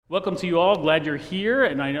Welcome to you all. Glad you're here,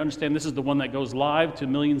 and I understand this is the one that goes live to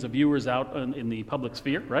millions of viewers out in the public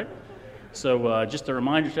sphere, right? So just a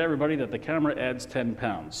reminder to everybody that the camera adds 10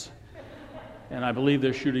 pounds. And I believe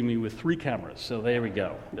they're shooting me with 3 cameras, so there we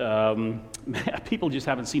go. People just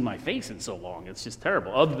haven't seen my face in so long. It's just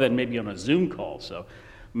terrible, other than maybe on a Zoom call. So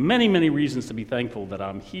many, many reasons to be thankful that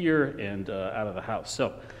I'm here and out of the house.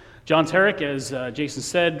 So John Tarek, as Jason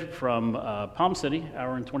said, from Palm City,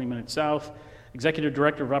 hour and 20 minutes south, Executive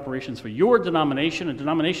Director of Operations for your denomination, a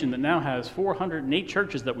denomination that now has 408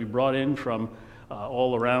 churches that we brought in from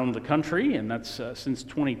all around the country, and that's since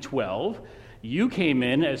 2012. You came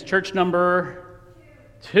in as church number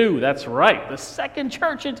 2, that's right, the second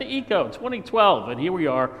church into ECO, 2012, and here we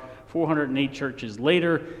are, 408 churches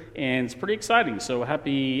later, and it's pretty exciting. So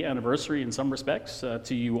happy anniversary in some respects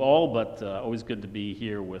to you all, but always good to be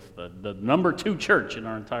here with the number 2 church in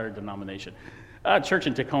our entire denomination. Church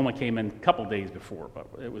in Tacoma came in a couple days before, but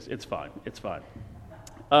it's fine. It's fine.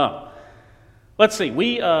 Let's see.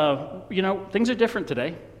 Things are different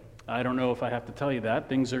today. I don't know if I have to tell you that.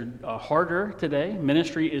 Things are harder today.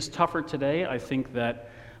 Ministry is tougher today. I think that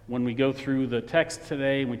when we go through the text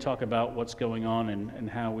today and we talk about what's going on and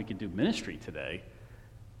how we can do ministry today,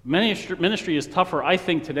 ministry is tougher, I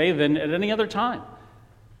think, today than at any other time.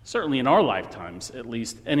 Certainly in our lifetimes, at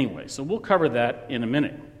least anyway. So we'll cover that in a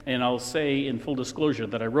minute. And I'll say in full disclosure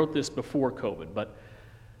that I wrote this before COVID, but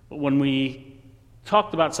when we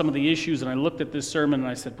talked about some of the issues and I looked at this sermon and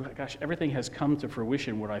I said, gosh, everything has come to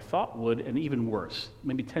fruition what I thought would, and even worse,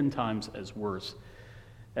 maybe 10 times as worse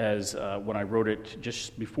as when I wrote it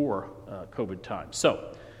just before COVID time.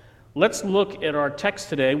 So let's look at our text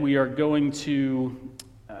today. We are going to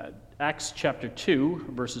Acts chapter 2,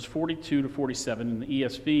 verses 42 to 47, and the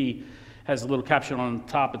ESV has a little caption on the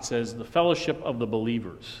top. It says, the fellowship of the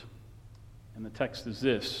believers. And the text is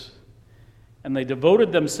this: and they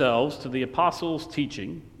devoted themselves to the apostles'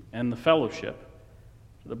 teaching and the fellowship,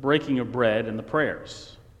 to the breaking of bread and the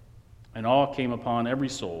prayers. And awe came upon every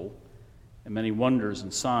soul, and many wonders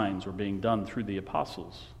and signs were being done through the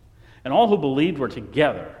apostles. And all who believed were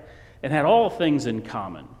together and had all things in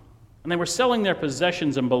common. And they were selling their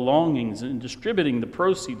possessions and belongings and distributing the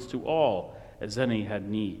proceeds to all as any had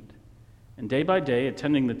need. And day by day,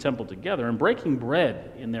 attending the temple together and breaking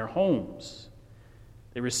bread in their homes,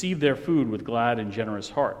 they received their food with glad and generous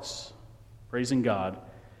hearts, praising God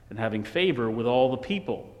and having favor with all the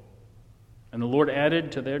people. And the Lord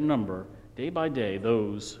added to their number day by day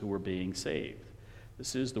those who were being saved.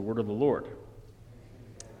 This is the word of the Lord.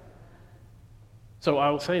 So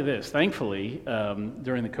I'll say this, thankfully,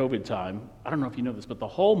 during the COVID time, I don't know if you know this, but the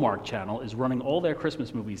Hallmark Channel is running all their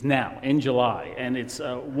Christmas movies now in July, and it's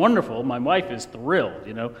wonderful. My wife is thrilled,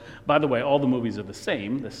 By the way, all the movies are the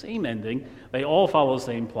same ending. They all follow the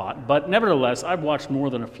same plot, but nevertheless, I've watched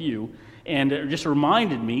more than a few, and it just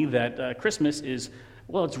reminded me that Christmas is,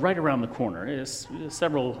 it's right around the corner. It's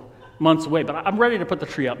several months away, but I'm ready to put the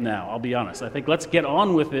tree up now, I'll be honest. I think let's get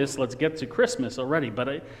on with this, let's get to Christmas already. But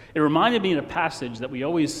it reminded me of a passage that we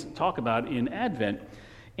always talk about in Advent,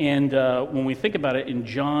 and when we think about it in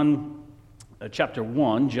John chapter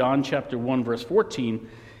 1, verse 14,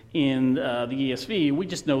 in the ESV, we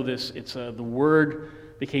just know this, it's the Word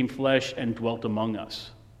became flesh and dwelt among us.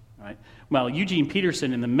 Right? Well, Eugene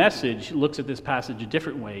Peterson in the Message looks at this passage a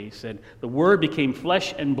different way. He said, the Word became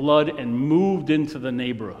flesh and blood and moved into the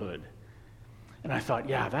neighborhood. And I thought,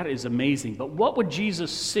 yeah, that is amazing. But what would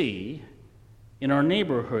Jesus see in our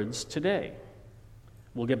neighborhoods today?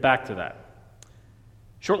 We'll get back to that.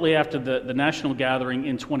 Shortly after the national gathering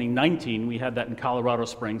in 2019, we had that in Colorado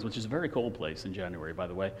Springs, which is a very cold place in January, by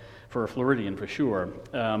the way, for a Floridian for sure.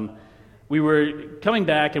 We were coming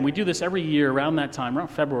back, and we do this every year around that time, around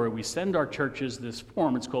February. We send our churches this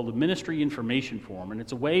form. It's called the Ministry Information Form, and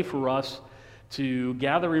it's a way for us to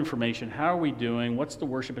gather information. How are we doing? What's the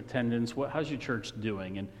worship attendance? How's your church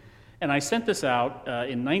doing? And I sent this out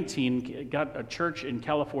in 19, got a church in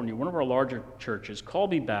California, one of our larger churches,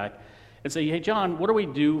 called me back and say, hey, John, what do we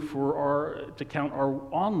do to count our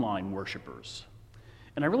online worshipers?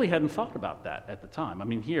 And I really hadn't thought about that at the time. I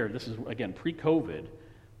mean, here, this is, again, pre-COVID.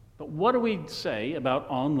 But what do we say about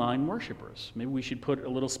online worshipers? Maybe we should put a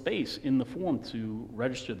little space in the form to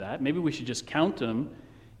register that. Maybe we should just count them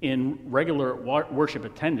in regular worship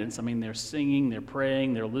attendance. I mean, they're singing, they're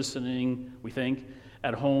praying, they're listening, we think,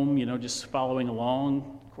 at home, just following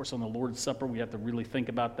along. Of course, on the Lord's Supper, we have to really think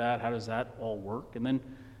about that. How does that all work? And then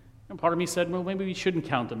part of me said, well, maybe we shouldn't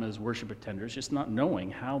count them as worship attenders, just not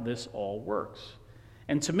knowing how this all works.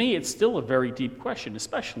 And to me, it's still a very deep question,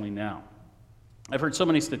 especially now. I've heard so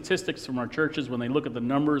many statistics from our churches when they look at the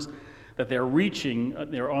numbers that they're reaching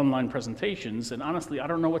their online presentations, and honestly, I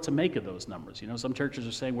don't know what to make of those numbers. Some churches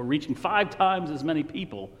are saying we're reaching 5 times as many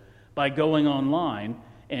people by going online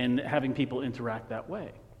and having people interact that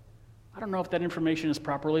way. I don't know if that information is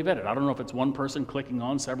properly vetted. I don't know if it's one person clicking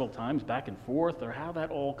on several times back and forth or how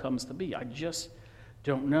that all comes to be. I just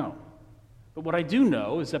don't know. But what I do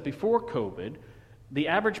know is that before COVID, the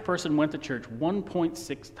average person went to church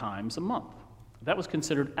 1.6 times a month. That was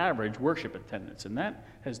considered average worship attendance, and that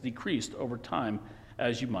has decreased over time,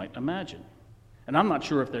 as you might imagine. And I'm not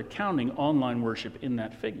sure if they're counting online worship in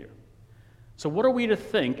that figure. So what are we to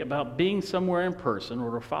think about being somewhere in person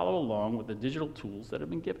or to follow along with the digital tools that have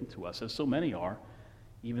been given to us, as so many are,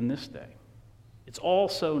 even this day? It's all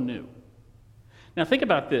so new. Now think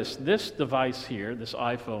about this. This device here, this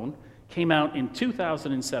iPhone, came out in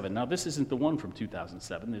 2007. Now, this isn't the one from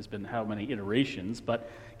 2007. There's been how many iterations,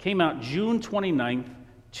 but came out June 29th,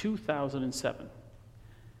 2007.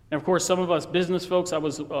 And of course, some of us business folks, I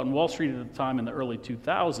was on Wall Street at the time in the early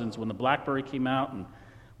 2000s when the BlackBerry came out, and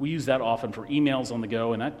we used that often for emails on the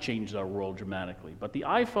go, and that changed our world dramatically. But the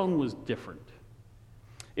iPhone was different.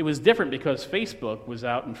 It was different because Facebook was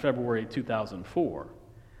out in February 2004.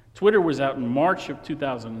 Twitter was out in March of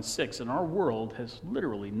 2006, and our world has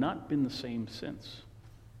literally not been the same since.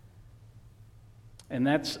 And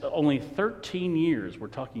that's only 13 years we're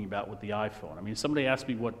talking about with the iPhone. I mean, somebody asked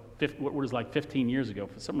me what was like 15 years ago.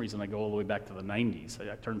 For some reason, I go all the way back to the 90s.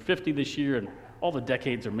 I turned 50 this year, and all the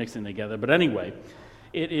decades are mixing together. But anyway,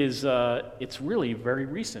 it's really very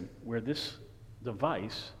recent where this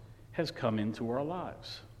device has come into our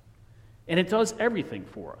lives. And it does everything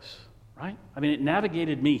for us. Right? I mean, it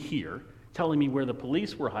navigated me here, telling me where the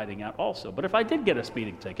police were hiding out also. But if I did get a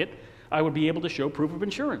speeding ticket, I would be able to show proof of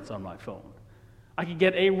insurance on my phone. I could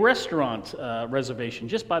get a restaurant reservation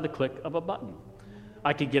just by the click of a button.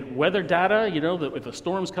 I could get weather data, if a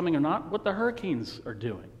storm's coming or not, what the hurricanes are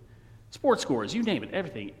doing. Sports scores, you name it,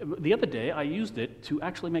 everything. The other day, I used it to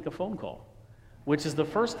actually make a phone call, which is the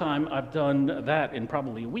first time I've done that in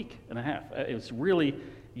probably a week and a half. It's really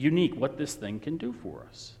unique what this thing can do for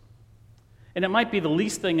us. And it might be the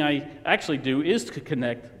least thing I actually do is to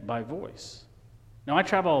connect by voice. Now, I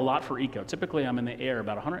travel a lot for ECO. Typically, I'm in the air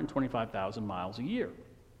about 125,000 miles a year.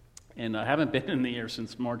 And I haven't been in the air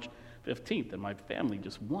since March 15th, and my family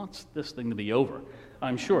just wants this thing to be over,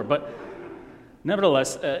 I'm sure. But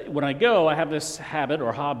nevertheless, when I go, I have this habit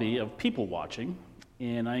or hobby of people watching,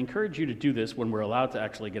 and I encourage you to do this when we're allowed to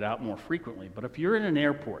actually get out more frequently. But if you're in an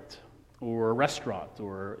airport, or a restaurant,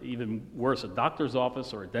 or even worse, a doctor's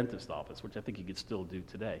office or a dentist's office, which I think you could still do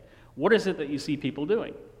today. What is it that you see people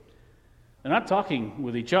doing? They're not talking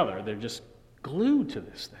with each other. They're just glued to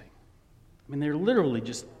this thing. I mean, they're literally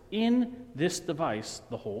just in this device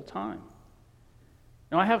the whole time.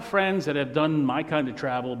 Now, I have friends that have done my kind of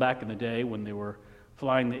travel back in the day when they were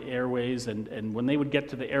flying the airways, and when they would get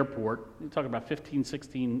to the airport, you talk about 15,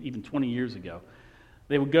 16, even 20 years ago,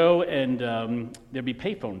 they would go and there'd be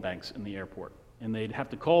payphone banks in the airport. And they'd have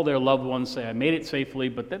to call their loved ones, say, I made it safely,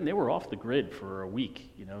 but then they were off the grid for a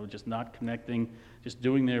week, just not connecting, just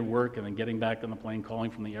doing their work and then getting back on the plane,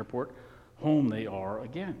 calling from the airport. Home they are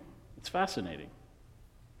again. It's fascinating.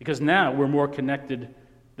 Because now we're more connected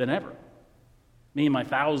than ever. Me and my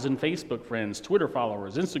 1,000 Facebook friends, Twitter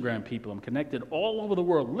followers, Instagram people, I'm connected all over the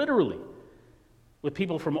world, literally, with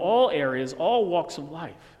people from all areas, all walks of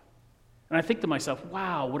life. And I think to myself,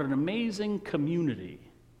 wow, what an amazing community.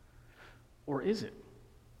 Or is it?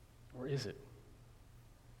 Or is it?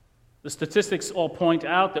 The statistics all point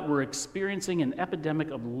out that we're experiencing an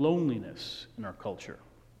epidemic of loneliness in our culture.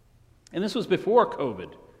 And this was before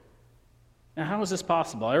COVID. Now, how is this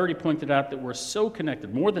possible? I already pointed out that we're so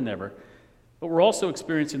connected, more than ever, but we're also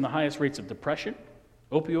experiencing the highest rates of depression,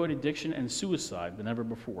 opioid addiction, and suicide than ever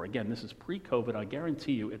before. Again, this is pre-COVID. I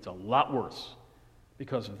guarantee you it's a lot worse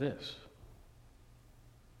because of this.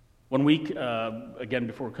 1 week, again,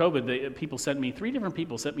 before COVID, three different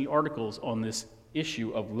people sent me articles on this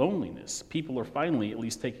issue of loneliness. People are finally at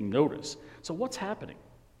least taking notice. So what's happening?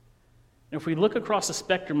 And if we look across the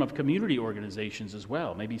spectrum of community organizations as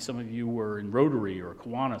well, maybe some of you were in Rotary or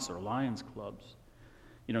Kiwanis or Lions clubs.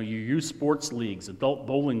 You youth sports leagues, adult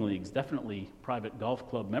bowling leagues, definitely private golf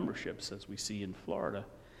club memberships, as we see in Florida.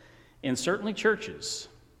 And certainly churches.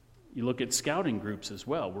 You look at scouting groups as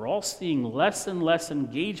well. We're all seeing less and less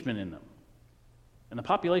engagement in them. And the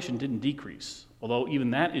population didn't decrease, although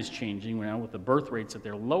even that is changing now with the birth rates at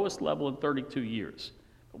their lowest level in 32 years.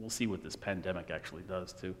 But we'll see what this pandemic actually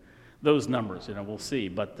does to those numbers. We'll see.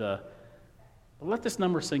 But let this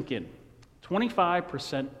number sink in.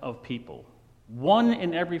 25% of people, 1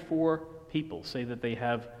 in every 4 people, say that they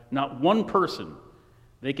have not one person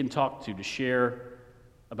they can talk to share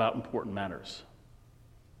about important matters.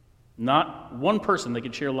 Not one person they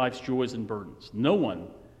could share life's joys and burdens. No one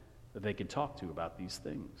that they could talk to about these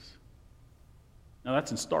things. Now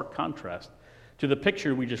that's in stark contrast to the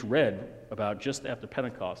picture we just read about just after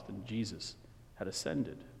Pentecost and Jesus had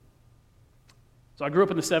ascended. So I grew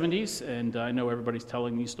up in the 70s, and I know everybody's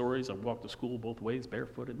telling these stories. I walked to school both ways,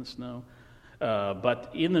 barefoot in the snow.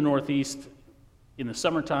 But in the Northeast, in the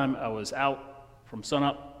summertime, I was out from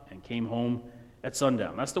sunup and came home at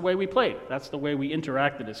sundown. That's the way we played. That's the way we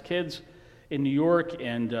interacted as kids in New York,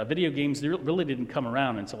 and video games really didn't come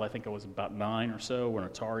around until I think I was about 9 or so when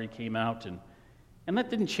Atari came out, and that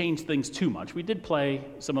didn't change things too much. We did play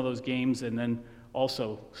some of those games and then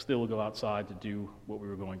also still go outside to do what we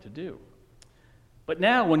were going to do. But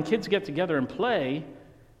now when kids get together and play,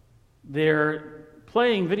 they're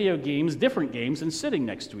playing video games, different games, and sitting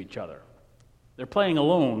next to each other. They're playing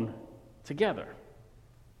alone together.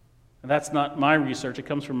 And that's not my research. It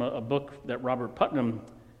comes from a book that Robert Putnam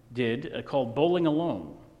did called Bowling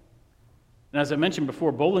Alone. And as I mentioned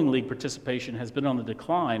before, bowling league participation has been on the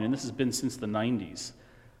decline, and this has been since the 90s.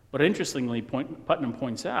 But interestingly, Putnam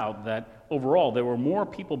points out that overall there were more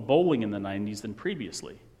people bowling in the 90s than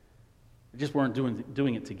previously. They just weren't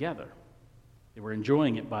doing it together. They were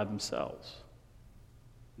enjoying it by themselves.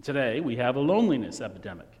 And today, we have a loneliness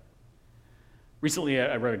epidemic. Recently,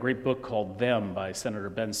 I read a great book called Them by Senator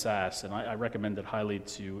Ben Sasse, and I recommend it highly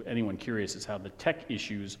to anyone curious as how the tech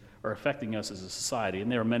issues are affecting us as a society.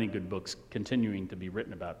 And there are many good books continuing to be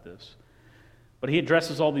written about this. But he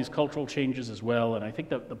addresses all these cultural changes as well, and I think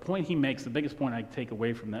that the point he makes, the biggest point I take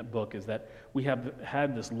away from that book, is that we have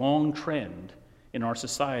had this long trend in our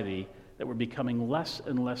society that we're becoming less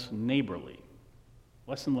and less neighborly.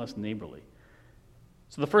 Less and less neighborly.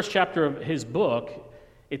 So the first chapter of his book,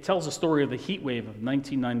 it tells the story of the heat wave of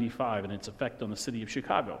 1995 and its effect on the city of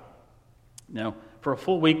Chicago. Now, for a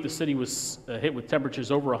full week, the city was hit with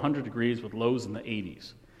temperatures over 100 degrees with lows in the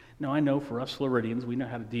 80s. Now, I know for us Floridians, we know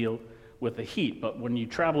how to deal with the heat, but when you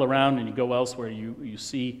travel around and you go elsewhere, you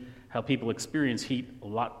see how people experience heat a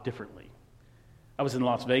lot differently. I was in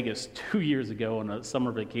Las Vegas 2 years ago on a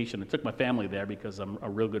summer vacation. I took my family there because I'm a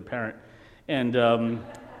real good parent, and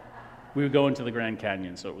we would go into the Grand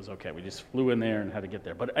Canyon, so it was okay. We just flew in there and had to get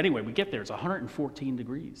there. But anyway, we get there. It's 114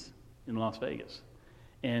 degrees in Las Vegas.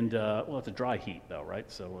 And, well, it's a dry heat, though,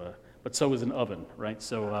 right? So, but so is an oven, right?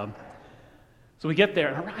 So we get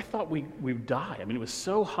there, and I thought we would die. I mean, it was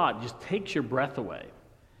so hot, it just takes your breath away.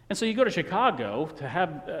 And so you go to Chicago to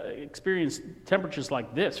have experience temperatures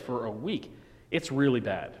like this for a week. It's really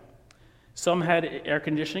bad. Some had air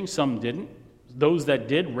conditioning, some didn't. Those that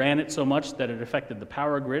did ran it so much that it affected the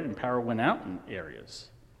power grid and power went out in areas.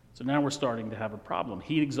 So now we're starting to have a problem.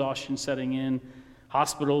 Heat exhaustion setting in,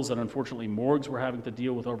 hospitals and unfortunately morgues were having to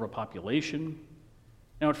deal with overpopulation.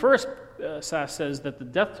 Now at first, Sasse says that the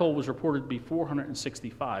death toll was reported to be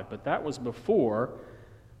 465, but that was before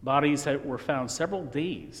bodies were found several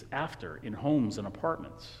days after in homes and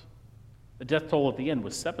apartments. The death toll at the end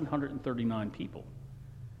was 739 people.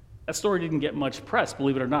 That story didn't get much press,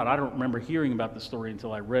 believe it or not. I don't remember hearing about the story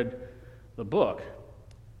until I read the book.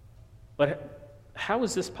 But how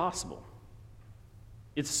is this possible?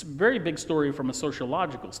 It's a very big story from a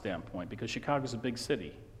sociological standpoint because Chicago's a big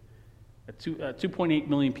city. 2.8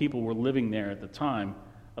 million people were living there at the time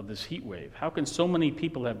of this heat wave. How can so many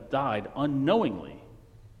people have died unknowingly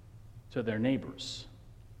to their neighbors?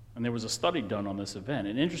 And there was a study done on this event.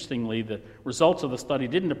 And interestingly, the results of the study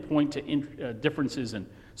didn't point to differences in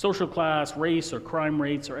social class, race, or crime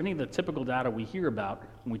rates, or any of the typical data we hear about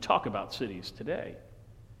when we talk about cities today.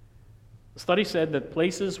 The study said that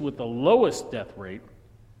places with the lowest death rate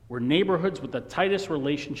were neighborhoods with the tightest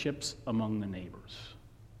relationships among the neighbors.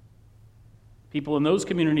 People in those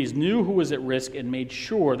communities knew who was at risk and made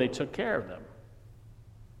sure they took care of them.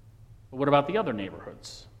 But what about the other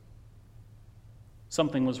neighborhoods?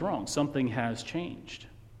 Something was wrong. Something has changed.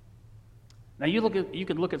 Now you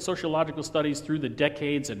could look at sociological studies through the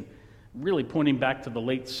decades and really pointing back to the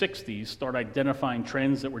late 60s, start identifying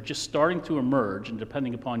trends that were just starting to emerge, and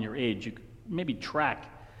depending upon your age, you could maybe track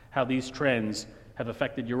how these trends have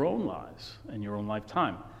affected your own lives and your own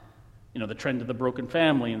lifetime. You know, the trend of the broken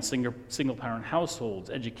family and single-parent households,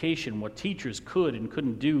 education, what teachers could and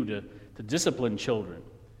couldn't do to discipline children,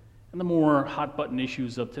 and the more hot-button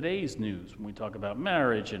issues of today's news when we talk about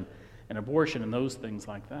marriage and abortion and those things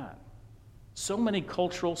like that. So many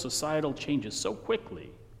cultural, societal changes so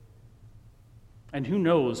quickly, and who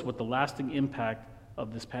knows what the lasting impact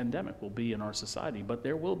of this pandemic will be in our society, but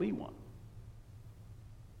there will be one.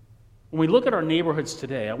 When we look at our neighborhoods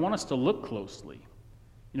today, I want us to look closely.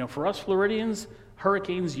 You know, for us Floridians,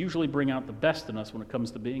 Hurricanes usually bring out the best in us when it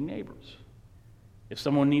comes to being neighbors. If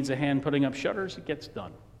someone needs a hand putting up shutters, it gets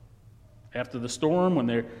done. After the storm,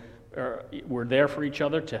 when we're there for each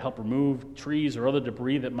other to help remove trees or other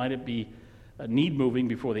debris that might need moving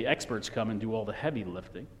before the experts come and do all the heavy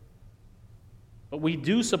lifting. But we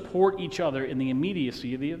do support each other in the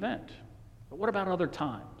immediacy of the event. But what about other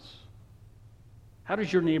times? How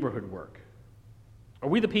does your neighborhood work? Are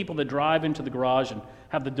we the people that drive into the garage and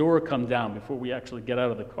have the door come down before we actually get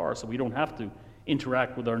out of the car so we don't have to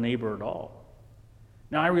interact with our neighbor at all?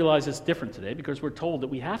 Now, I realize it's different today because we're told that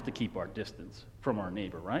we have to keep our distance from our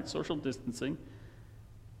neighbor, right? Social distancing.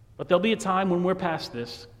 But there'll be a time when we're past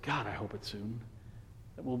this, God, I hope it's soon,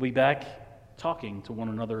 that we'll be back talking to one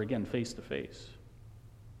another again face to face.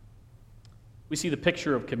 We see the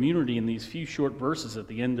picture of community in these few short verses at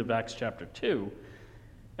the end of Acts chapter 2.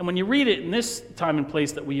 And when you read it in this time and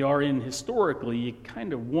place that we are in historically, you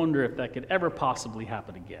kind of wonder if that could ever possibly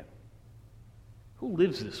happen again. Who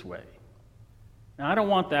lives this way? Now, I don't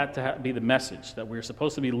want that to be the message, that we're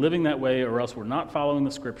supposed to be living that way or else we're not following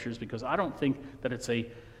the Scriptures, because I don't think that it's a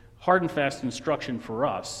hard and fast instruction for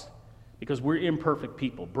us, because we're imperfect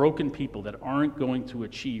people, broken people that aren't going to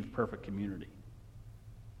achieve perfect community.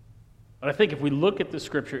 But I think if we look at the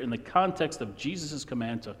Scripture in the context of Jesus'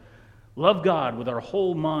 command to love God with our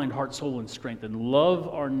whole mind, heart, soul, and strength, and love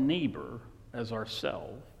our neighbor as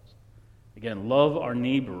ourselves, again, love our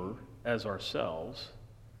neighbor as ourselves,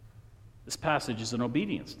 this passage is an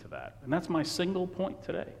obedience to that. And that's my single point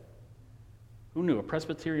today. Who knew? A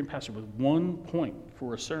Presbyterian pastor with 1 point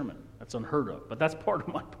for a sermon. That's unheard of, but that's part of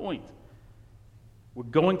my point. We're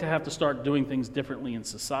going to have to start doing things differently in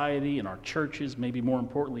society, in our churches, maybe more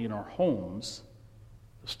importantly in our homes,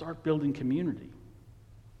 to start building community.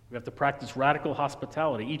 We have to practice radical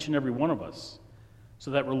hospitality, each and every one of us,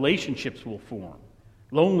 so that relationships will form.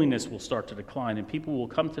 Loneliness will start to decline, and people will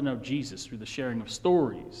come to know Jesus through the sharing of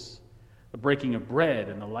stories, the breaking of bread,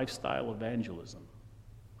 and the lifestyle evangelism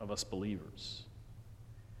of us believers.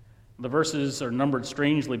 The verses are numbered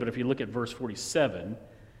strangely, but if you look at verse 47,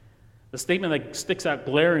 the statement that sticks out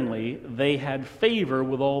glaringly, they had favor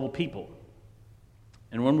with all the people.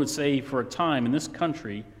 And one would say for a time in this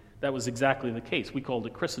country, that was exactly the case. We called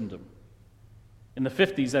it Christendom. In the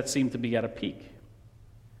 50s, that seemed to be at a peak.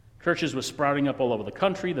 Churches were sprouting up all over the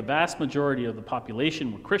country. The vast majority of the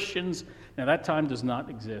population were Christians. Now, that time does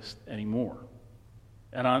not exist anymore.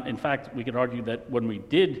 And in fact, we could argue that when we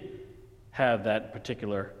did have that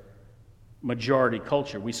particular majority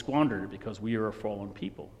culture, we squandered it because we are a fallen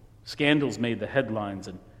people. Scandals made the headlines,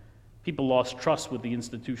 and people lost trust with the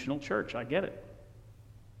institutional church. I get it.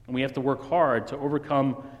 And we have to work hard to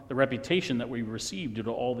overcome the reputation that we received due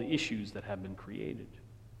to all the issues that have been created.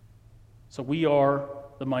 So we are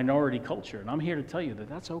the minority culture, and I'm here to tell you that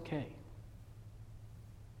that's okay.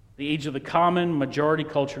 The age of the common majority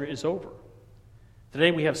culture is over.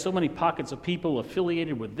 Today we have so many pockets of people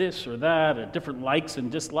affiliated with this or that, different likes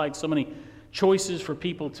and dislikes, so many choices for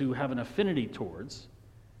people to have an affinity towards.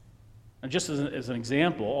 And just as an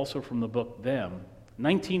example, also from the book Them,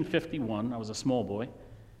 1951, I was a small boy,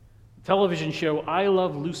 the television show I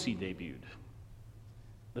Love Lucy debuted.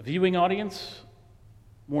 The viewing audience,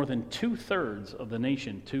 more than 2/3 of the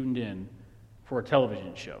nation tuned in for a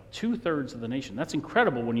television show. 2/3 of the nation. That's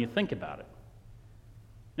incredible when you think about it.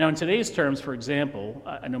 Now, in today's terms, for example,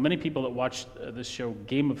 I know many people that watched this show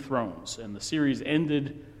Game of Thrones, and the series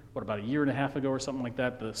ended, about a year and a half ago or something like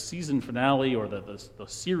that, the season finale or the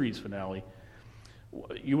series finale.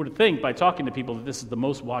 You would think by talking to people that this is the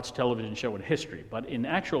most watched television show in history, but in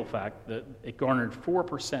actual fact, it garnered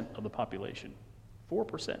 4% of the population.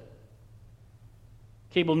 4%.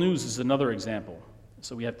 Cable news is another example.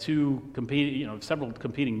 So we have several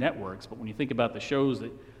competing networks, but when you think about the shows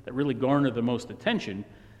that really garner the most attention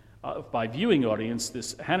by viewing audience,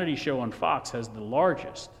 this Hannity show on Fox has the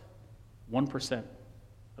largest, 1%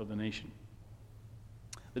 of the nation.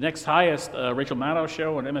 The next highest, Rachel Maddow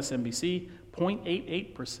show on MSNBC,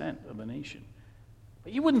 0.88% of the nation.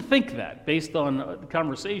 But you wouldn't think that, based on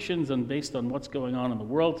conversations and based on what's going on in the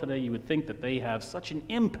world today. You would think that they have such an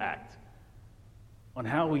impact on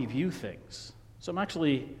how we view things. So I'm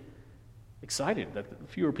actually excited that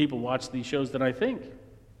fewer people watch these shows than I think.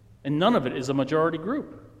 And none of it is a majority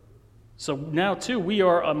group. So now, too, we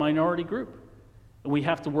are a minority group. And we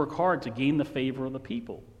have to work hard to gain the favor of the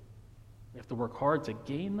people. We have to work hard to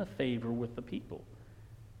gain the favor with the people.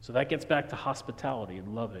 So that gets back to hospitality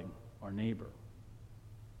and loving our neighbor.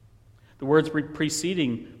 The words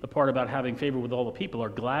preceding the part about having favor with all the people are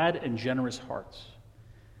glad and generous hearts.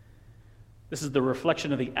 This is the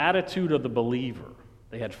reflection of the attitude of the believer.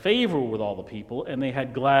 They had favor with all the people, and they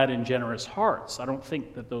had glad and generous hearts. I don't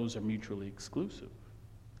think that those are mutually exclusive.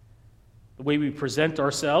 The way we present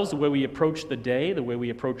ourselves, the way we approach the day, the way we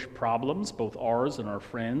approach problems, both ours and our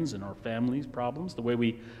friends and our families' problems, the way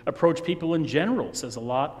we approach people in general says a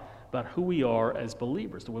lot about who we are as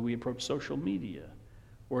believers, the way we approach social media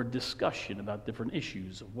or a discussion about different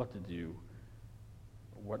issues of what to do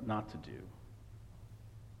or what not to do.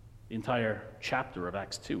 The entire chapter of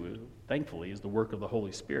Acts 2, thankfully, is the work of the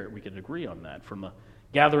Holy Spirit. We can agree on that. From the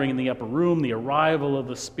gathering in the upper room, the arrival of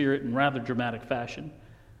the Spirit in rather dramatic fashion,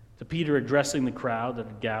 to Peter addressing the crowd that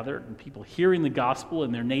had gathered, and people hearing the gospel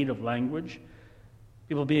in their native language,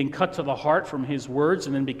 people being cut to the heart from his words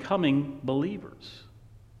and then becoming believers.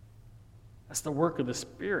 That's the work of the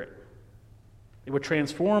Spirit. They were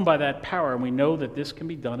transformed by that power, and we know that this can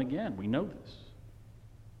be done again. We know this.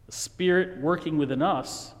 The Spirit working within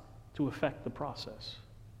us to affect the process.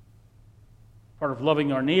 Part of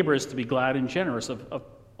loving our neighbor is to be glad and generous of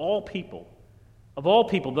all people. Of all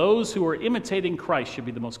people, those who are imitating Christ should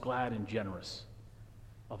be the most glad and generous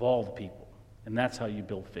of all the people. And that's how you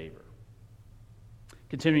build favor.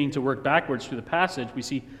 Continuing to work backwards through the passage, we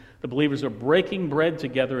see the believers are breaking bread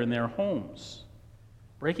together in their homes.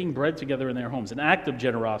 Breaking bread together in their homes, an act of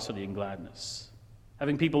generosity and gladness.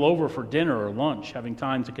 Having people over for dinner or lunch, having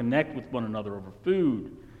time to connect with one another over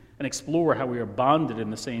food and explore how we are bonded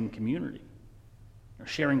in the same community.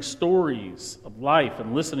 Sharing stories of life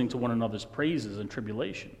and listening to one another's praises and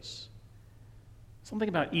tribulations. Something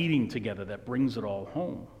about eating together that brings it all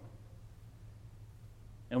home.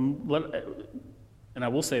 And I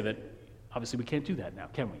will say that obviously we can't do that now,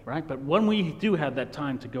 can we? Right? But when we do have that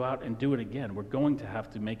time to go out and do it again, we're going to have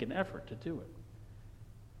to make an effort to do it.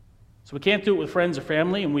 So we can't do it with friends or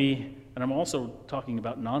family, and I'm also talking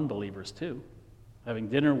about non-believers too. Having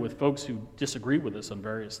dinner with folks who disagree with us on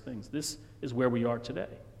various things. This is where we are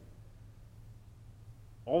today.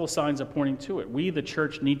 All the signs are pointing to it. We, the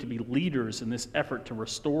church, need to be leaders in this effort to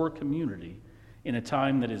restore community in a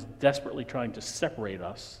time that is desperately trying to separate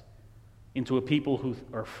us into a people who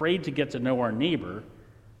are afraid to get to know our neighbor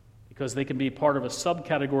because they can be part of a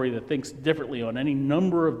subcategory that thinks differently on any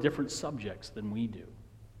number of different subjects than we do.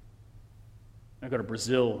 I go to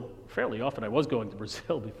Brazil fairly often. I was going to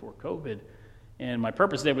Brazil before COVID. And my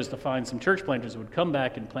purpose there was to find some church planters who would come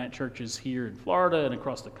back and plant churches here in Florida and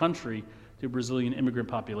across the country to Brazilian immigrant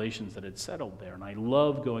populations that had settled there. And I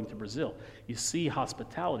love going to Brazil. You see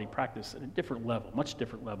hospitality practiced at a different level, much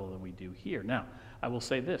different level than we do here. Now, I will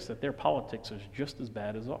say this, that their politics is just as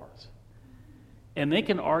bad as ours. And they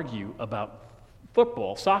can argue about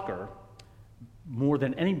football, soccer, more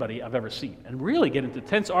than anybody I've ever seen, and really get into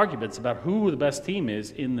tense arguments about who the best team is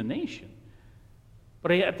in the nation.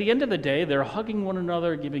 But at the end of the day, they're hugging one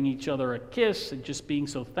another, giving each other a kiss, and just being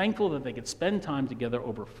so thankful that they could spend time together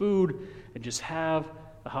over food and just have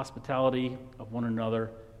the hospitality of one another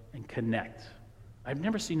and connect. I've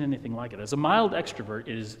never seen anything like it. As a mild extrovert,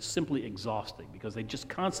 it is simply exhausting because they just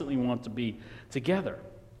constantly want to be together.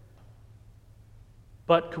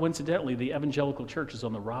 But coincidentally, the evangelical church is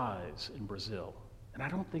on the rise in Brazil. And I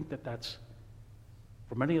don't think that that's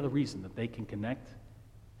for any other reason that they can connect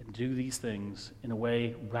and do these things in a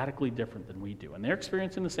way radically different than we do. And they're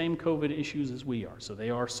experiencing the same COVID issues as we are, so they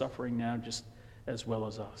are suffering now just as well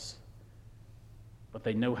as us. But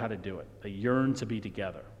they know how to do it. They yearn to be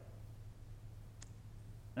together.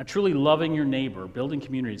 Now, truly loving your neighbor, building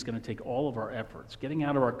community is going to take all of our efforts, getting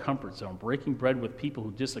out of our comfort zone, breaking bread with people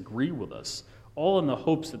who disagree with us, all in the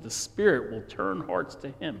hopes that the Spirit will turn hearts to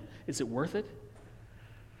Him. Is it worth it?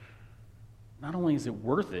 Not only is it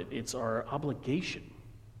worth it, it's our obligation.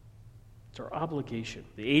 It's our obligation.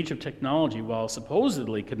 The age of technology, while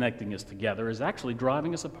supposedly connecting us together, is actually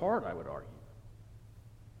driving us apart, I would argue.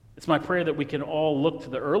 It's my prayer that we can all look to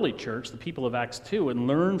the early church, the people of Acts 2, and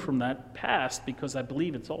learn from that past, because I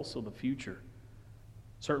believe it's also the future,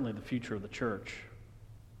 certainly the future of the church.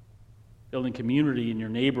 Building community in your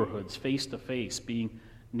neighborhoods, face-to-face, being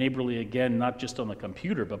neighborly again, not just on the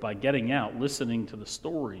computer, but by getting out, listening to the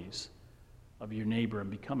stories of your neighbor and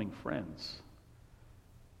becoming friends.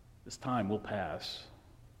 This time will pass.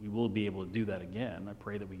 We will be able to do that again. I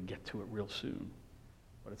pray that we can get to it real soon.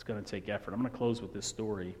 But it's going to take effort. I'm going to close with this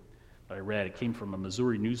story that I read. It came from a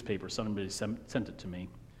Missouri newspaper. Somebody sent it to me.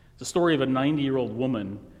 It's a story of a 90-year-old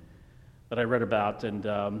woman that I read about. And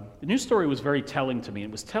the news story was very telling to me.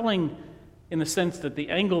 It was telling in the sense that the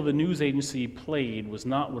angle the news agency played was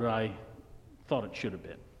not what I thought it should have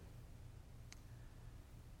been.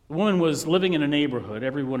 The woman was living in a neighborhood.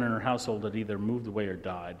 Everyone in her household had either moved away or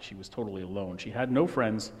died. She was totally alone. She had no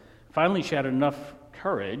friends. Finally, she had enough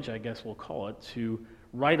courage, I guess we'll call it, to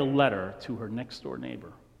write a letter to her next-door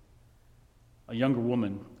neighbor, a younger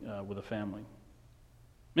woman with a family.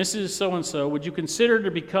 Mrs. So-and-so, would you consider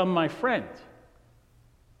to become my friend?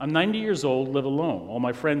 I'm 90 years old, live alone. All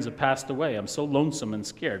my friends have passed away. I'm so lonesome and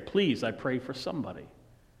scared. Please, I pray for somebody,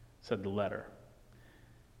 said the letter.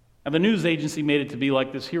 And the news agency made it to be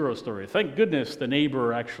like this hero story. Thank goodness the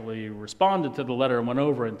neighbor actually responded to the letter and went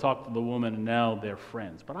over and talked to the woman, and now they're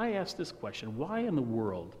friends. But I asked this question, why in the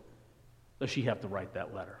world does she have to write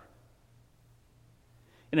that letter?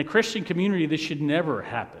 In a Christian community, this should never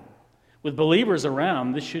happen. With believers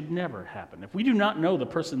around, this should never happen. If we do not know the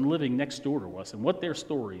person living next door to us and what their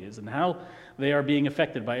story is and how they are being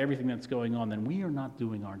affected by everything that's going on, then we are not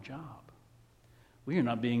doing our job. We are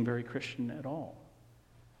not being very Christian at all.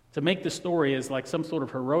 To make the story as like some sort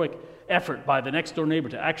of heroic effort by the next door neighbor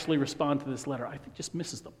to actually respond to this letter, I think just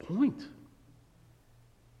misses the point.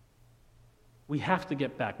 We have to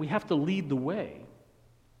get back. We have to lead the way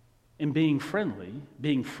in being friendly,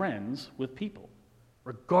 being friends with people,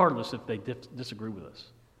 regardless if they disagree with us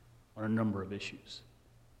on a number of issues.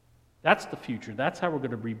 That's the future. That's how we're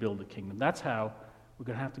going to rebuild the kingdom. That's how we're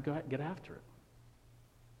going to have to get after it.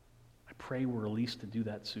 I pray we're released to do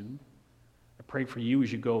that soon. I pray for you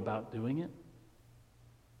as you go about doing it.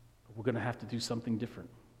 But we're going to have to do something different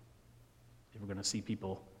if we're going to see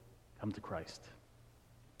people come to Christ.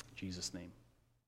 In Jesus' name.